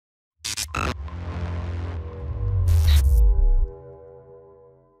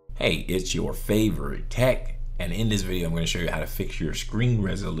Hey, it's your favorite tech, and in this video I'm going to show you how to fix your screen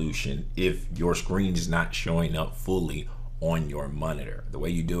resolution if your screen is not showing up fully on your monitor. The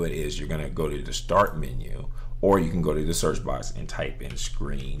way you do it is you're going to go to the start menu, or you can go to the search box and type in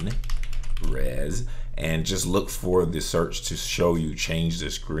screen res and just look for the search to show you change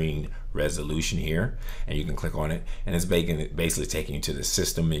the screen resolution here, and you can click on it and it's basically taking you to the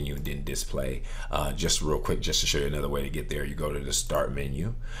system menu and then display. Just real quick, just to show you another way to get there, you go to the start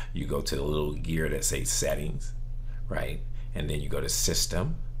menu, you go to the little gear that says settings, right, and then you go to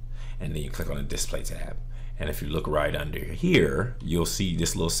system, and then you click on the display tab. And if you look right under here, you'll see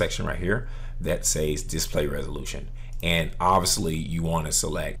this little section right here that says display resolution. And obviously you want to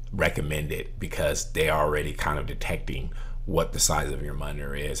select recommended because they're already kind of detecting what the size of your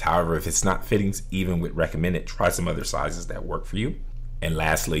monitor is. However, if it's not fitting even with recommended, try some other sizes that work for you. And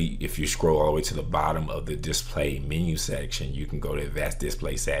lastly, if you scroll all the way to the bottom of the display menu section, you can go to advanced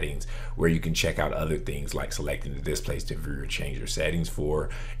display settings, where you can check out other things like selecting the displays to view or change your settings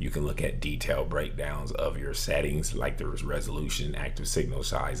for. You can look at detailed breakdowns of your settings, like the resolution, active signal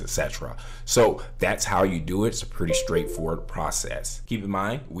size, etc. So that's how you do it. It's a pretty straightforward process. Keep in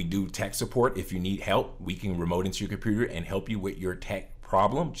mind, we do tech support. If you need help, we can remote into your computer and help you with your tech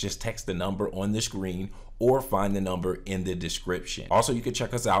problem. Just text the number on the screen or find the number in the description. Also, you can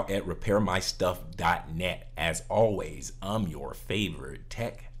check us out at repairmystuff.net. As always, I'm your favorite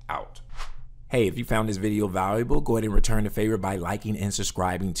tech out. Hey, if you found this video valuable, go ahead and return the favor by liking and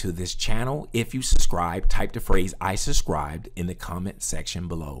subscribing to this channel. If you subscribe, type the phrase "I subscribed" in the comment section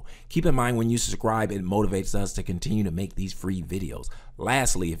below. Keep in mind, when you subscribe, it motivates us to continue to make these free videos.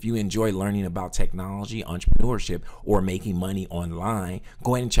 Lastly, if you enjoy learning about technology, entrepreneurship, or making money online,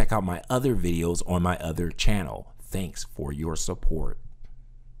 go ahead and check out my other videos on my other channel. Thanks for your support.